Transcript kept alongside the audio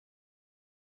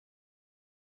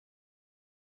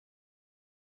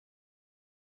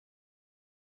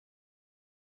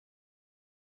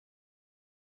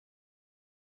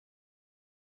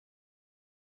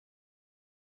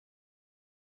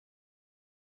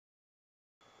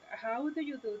how do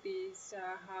you do this?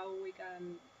 How we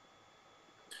can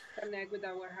connect with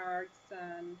our hearts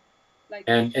and like?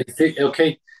 And think,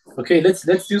 okay,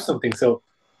 let's do something. So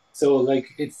like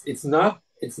it's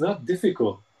not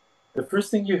difficult. The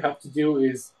first thing you have to do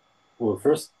is, well,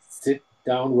 first sit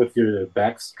down with your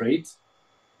back straight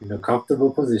in a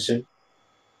comfortable position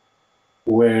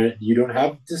where you don't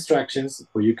have distractions,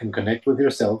 where you can connect with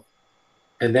yourself.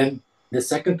 And then the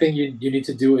second thing you need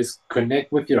to do is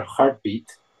connect with your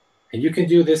heartbeat. And you can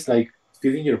do this like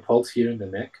feeling your pulse here in the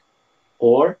neck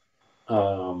or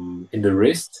in the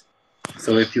wrist.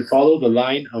 So if you follow the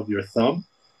line of your thumb,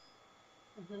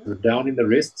 so down in the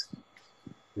wrist,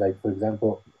 like for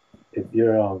example, if you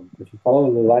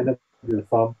follow the line of your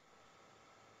thumb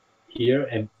here,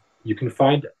 and you can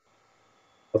find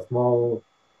a small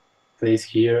place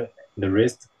here in the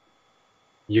wrist,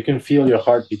 you can feel your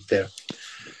heartbeat there.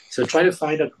 So try to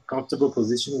find a comfortable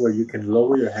position where you can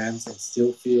lower your hands and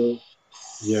still feel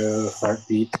your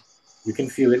heartbeat. You can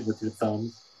feel it with your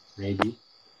thumb, maybe.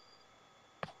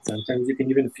 Sometimes you can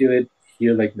even feel it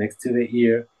here, like next to the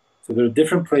ear. So there are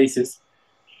different places.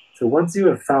 So once you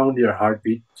have found your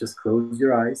heartbeat, just close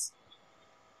your eyes.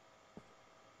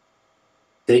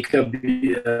 Take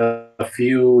a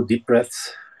few deep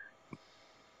breaths.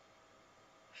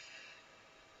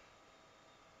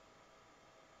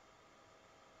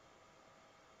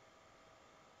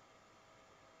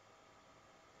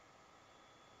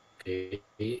 Okay.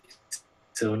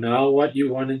 So now what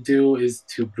you want to do is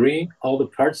to bring all the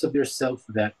parts of yourself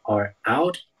that are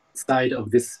outside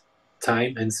of this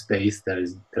time and space,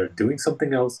 they're doing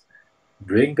something else,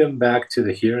 bring them back to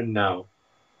the here and now.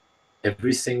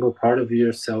 Every single part of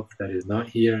yourself that is not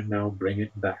here and now, bring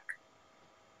it back.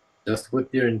 Just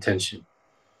with your intention.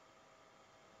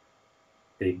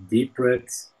 Take deep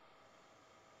breaths.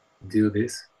 Do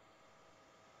this.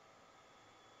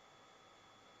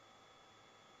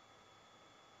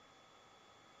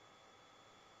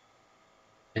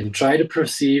 And try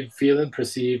to feel and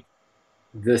perceive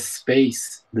the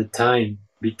space, the time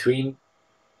between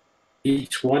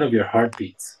each one of your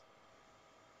heartbeats.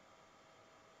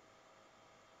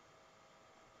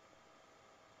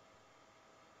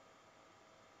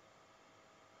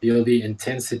 Feel the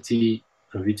intensity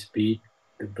of each beat,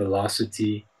 the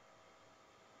velocity.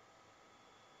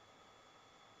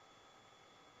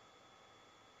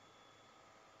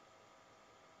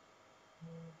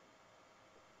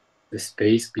 The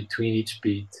space between each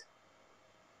beat.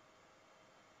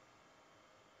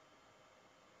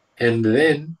 And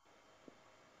then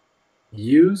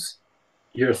use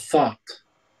your thought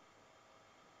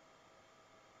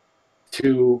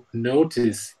to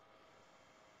notice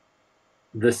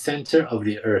the center of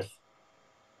the earth.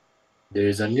 There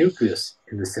is a nucleus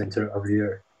in the center of the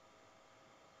earth.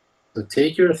 So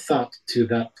take your thought to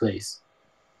that place.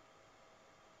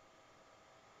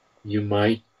 You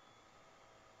might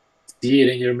see it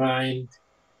in your mind.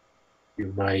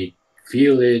 You might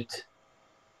feel it.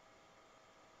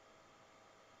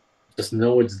 Just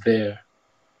know it's there.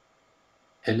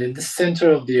 And in the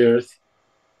center of the earth,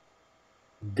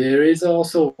 there is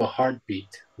also a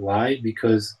heartbeat. Why?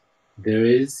 Because there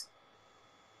is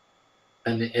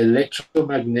an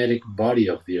electromagnetic body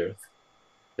of the earth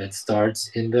that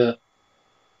starts in the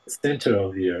center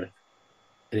of the earth.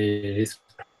 And it is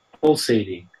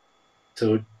pulsating.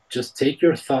 So just take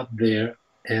your thought there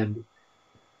and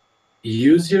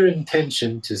use your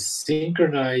intention to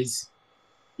synchronize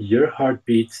your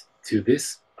heartbeat to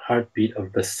this heartbeat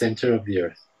of the center of the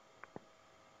earth.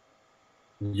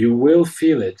 You will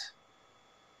feel it.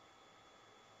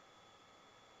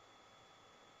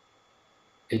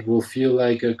 It will feel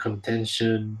like a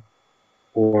contention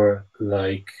or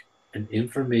like an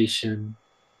information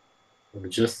or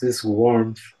just this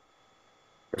warmth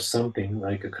or something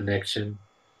like a connection.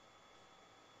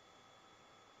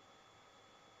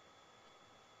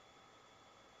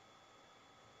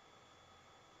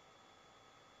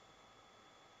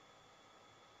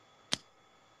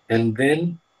 And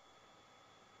then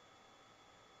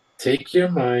take your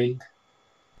mind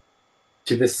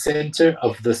to the center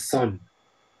of the sun.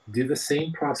 Do the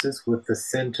same process with the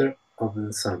center of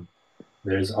the sun.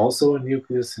 There's also a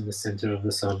nucleus in the center of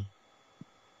the sun.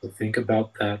 So think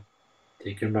about that.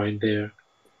 Take your mind there.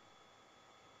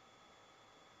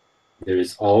 There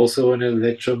is also an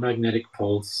electromagnetic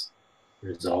pulse.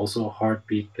 There's also a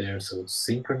heartbeat there. So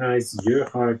synchronize your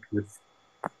heart with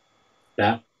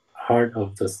that heart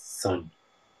of the sun.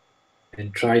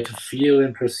 And try to feel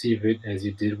and perceive it as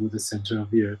you did with the center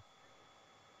of the earth,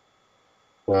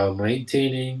 while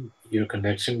maintaining your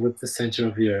connection with the center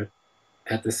of the earth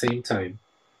at the same time.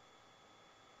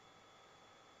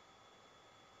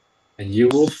 And you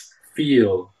will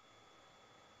feel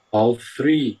all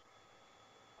three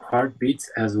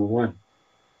heartbeats as one.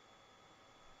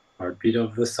 Heartbeat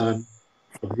of the sun,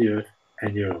 of the earth,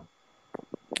 and your own.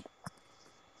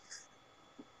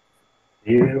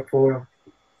 Here for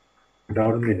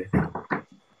about a minute.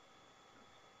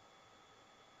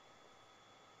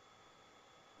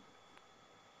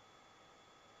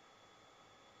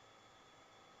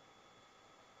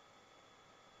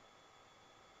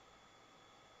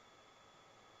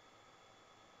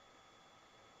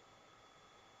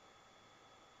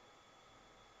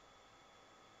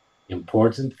 The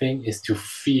important thing is to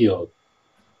feel.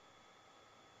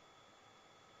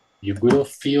 You will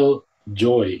feel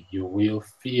joy. You will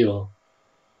feel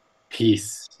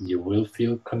peace. You will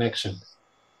feel connection.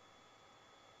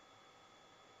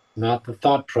 Not the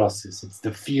thought process, it's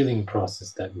the feeling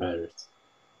process that matters.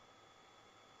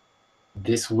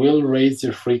 This will raise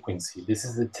your frequency. This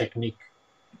is the technique.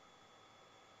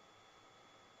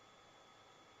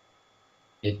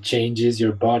 It changes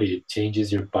your body, it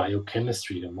changes your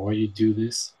biochemistry. The more you do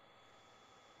this,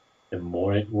 the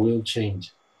more it will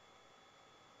change.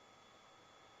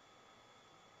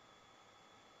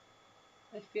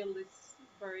 I feel this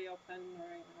very often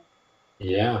right now.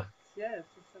 Yeah. Yes,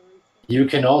 it's amazing.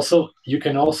 You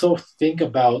can also think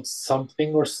about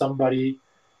something or somebody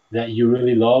that you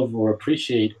really love or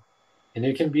appreciate, and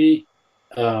it can be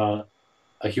a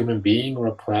human being or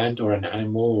a plant or an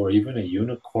animal or even a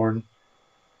unicorn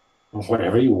or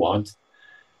whatever you want.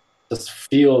 Just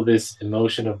feel this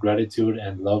emotion of gratitude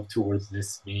and love towards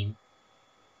this being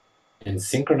and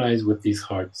synchronize with these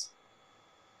hearts.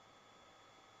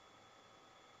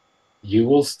 You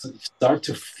will start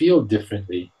to feel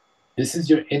differently. This is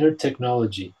your inner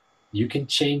technology. You can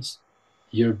change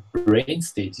your brain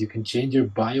states. You can change your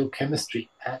biochemistry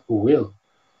at will.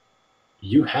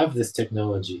 You have this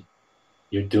technology.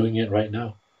 You're doing it right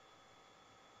now.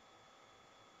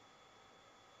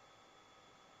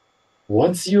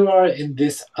 Once you are in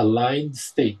this aligned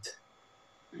state,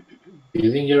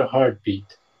 feeling your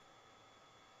heartbeat,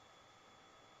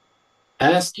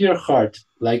 ask your heart,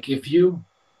 like if you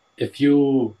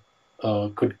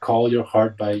could call your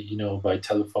heart by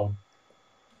telephone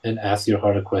and ask your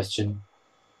heart a question,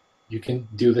 you can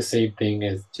do the same thing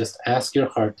as just ask your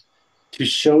heart to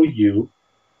show you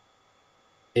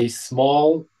a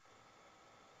small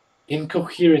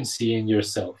incoherency in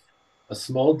yourself, a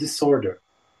small disorder.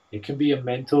 It can be a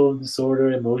mental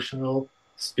disorder, emotional,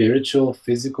 spiritual,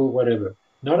 physical, whatever.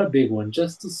 Not a big one,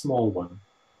 just a small one.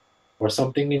 Or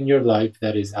something in your life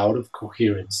that is out of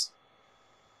coherence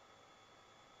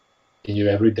in your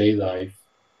everyday life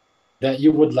that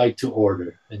you would like to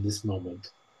order in this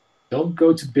moment. Don't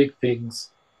go to big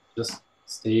things. Just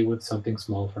stay with something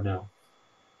small for now.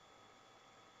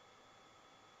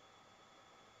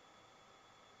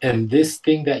 And this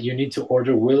thing that you need to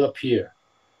order will appear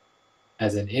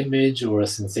as an image or a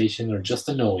sensation or just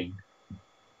a knowing.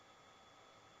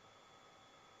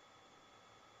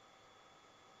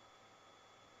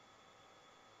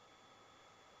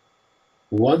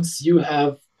 Once you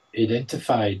have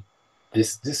identified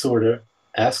this disorder,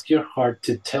 ask your heart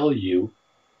to tell you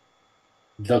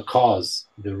the cause,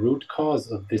 the root cause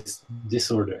of this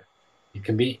disorder. It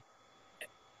can be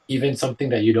even something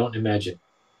that you don't imagine,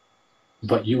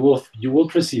 but you will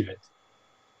perceive it.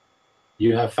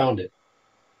 You have found it.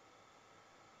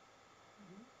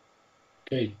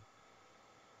 Okay.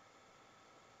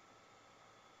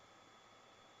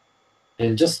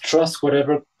 And just trust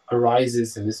whatever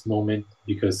arises in this moment,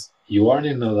 because you are in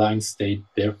an aligned state.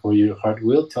 Therefore, your heart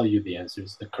will tell you the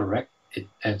answers, the correct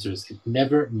answers. It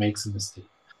never makes a mistake.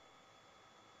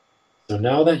 So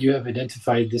now that you have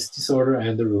identified this disorder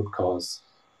and the root cause,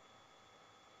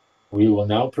 we will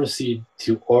now proceed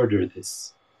to order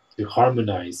this, to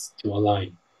harmonize, to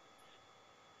align.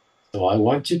 So I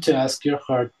want you to ask your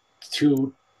heart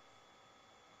to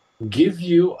give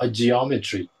you a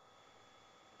geometry,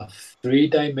 a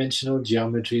three-dimensional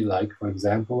geometry, like, for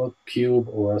example, a cube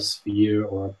or a sphere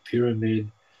or a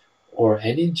pyramid or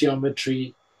any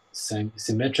geometry,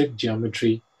 symmetric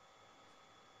geometry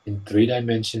in 3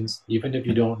 dimensions, even if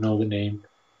you don't know the name.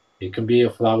 It can be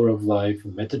a flower of life, a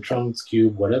Metatron's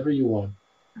cube, whatever you want.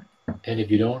 And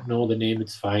if you don't know the name,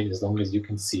 it's fine, as long as you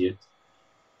can see it.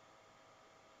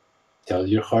 Tell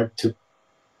your heart to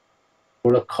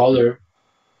put a color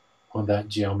on that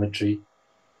geometry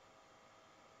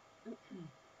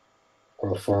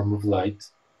or a form of light.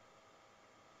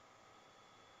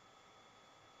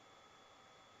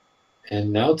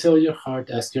 And now tell your heart,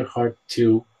 ask your heart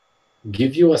to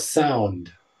give you a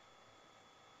sound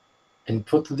and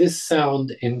put this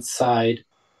sound inside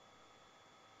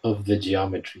of the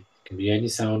geometry. It can be any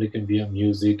sound, it can be a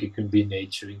music, it can be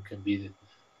nature, it can be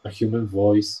a human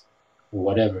voice,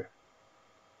 whatever.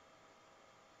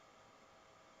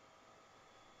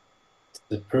 It's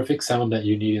the perfect sound that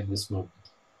you need in this moment.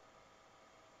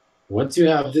 Once you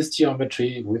have this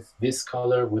geometry with this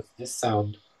color, with this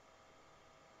sound,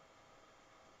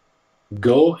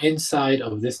 go inside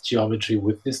of this geometry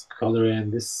with this color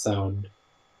and this sound.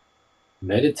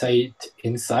 Meditate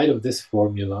inside of this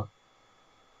formula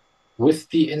with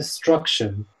the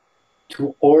instruction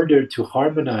to order to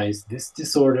harmonize this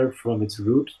disorder from its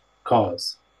root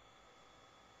cause.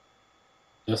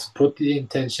 Just put the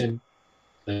intention,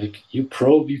 like you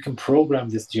can program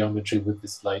this geometry with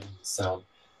this light and the sound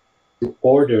to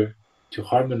order to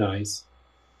harmonize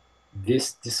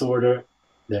this disorder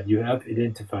that you have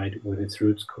identified with its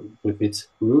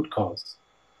root cause.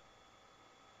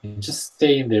 And just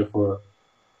stay in there for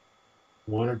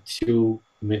 1 or 2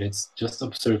 minutes, just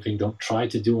observing. Don't try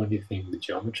to do anything. The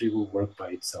geometry will work by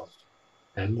itself,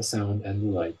 and the sound and the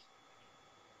light.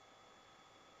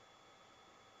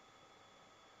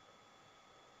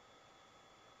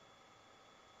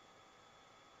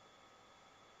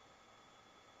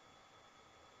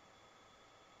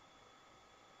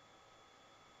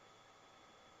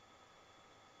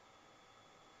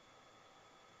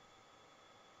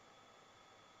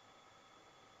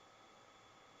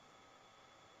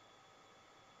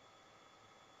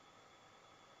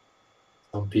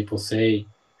 Some people say,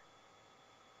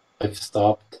 I've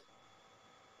stopped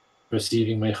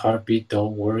perceiving my heartbeat.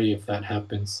 Don't worry if that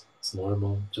happens. It's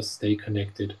normal. Just stay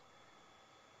connected.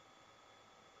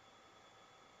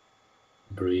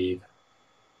 Breathe.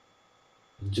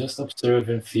 And just observe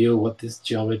and feel what this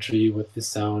geometry with the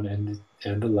sound and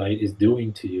the light is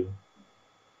doing to you.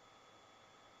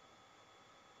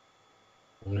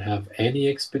 Don't have any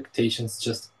expectations,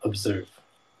 just observe.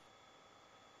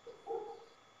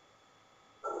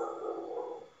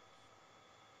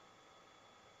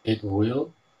 It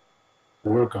will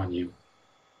work on you.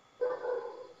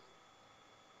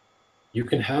 You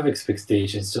can have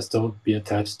expectations, just don't be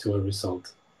attached to a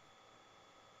result.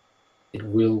 It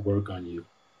will work on you.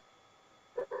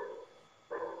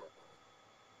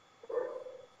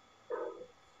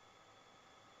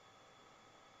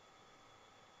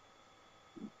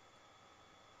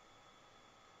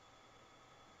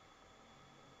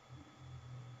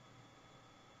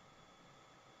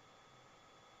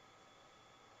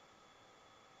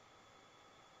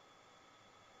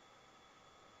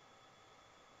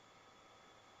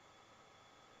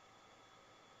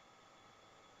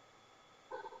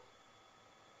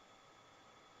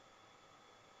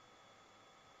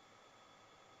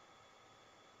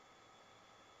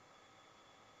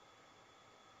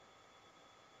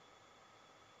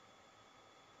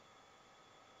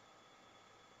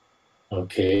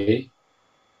 Okay.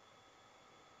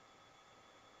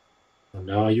 So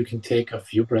now you can take a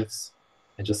few breaths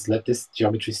and just let this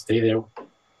geometry stay there.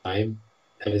 Time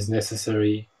that is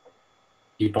necessary.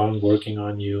 Keep on working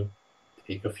on you.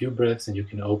 Take a few breaths and you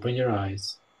can open your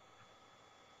eyes.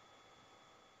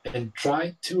 And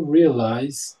try to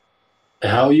realize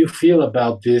how you feel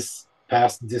about this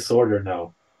past disorder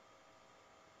now.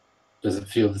 Does it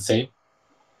feel the same?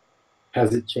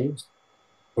 Has it changed?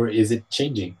 Or is it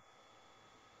changing?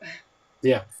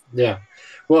 Yeah.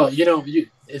 Well,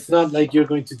 it's not like you're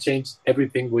going to change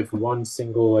everything with one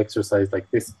single exercise like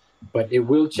this, but it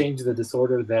will change the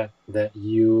disorder that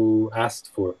you asked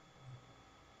for.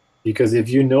 Because if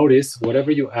you notice,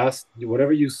 whatever you asked,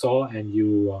 whatever you saw, and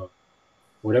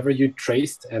whatever you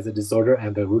traced as a disorder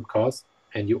and the root cause,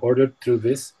 and you ordered through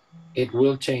this, it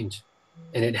will change,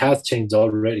 and it has changed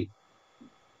already.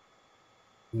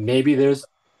 Maybe there's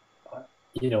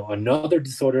another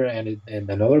disorder and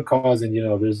another cause, and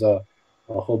there's a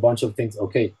whole bunch of things.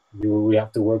 Okay, we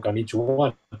have to work on each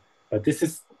one, but this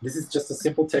is just a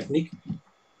simple technique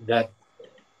that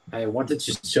I wanted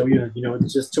to show you.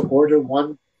 Just to order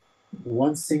one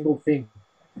single thing.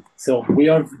 So we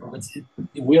are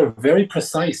very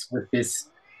precise with this,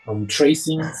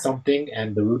 tracing something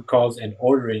and the root cause and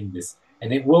ordering this,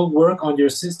 and it will work on your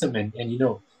system, and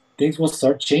things will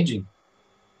start changing.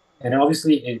 And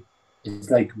obviously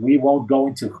it's like we won't go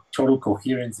into total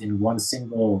coherence in one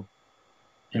single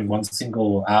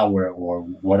hour or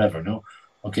whatever. No,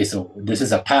 okay. So this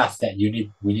is a path that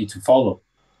we need to follow,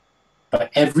 but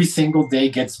every single day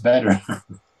gets better.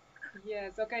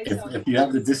 Yes. Okay. If you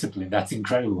have the discipline, that's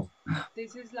incredible.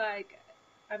 This is like,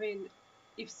 I mean,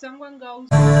 if someone goes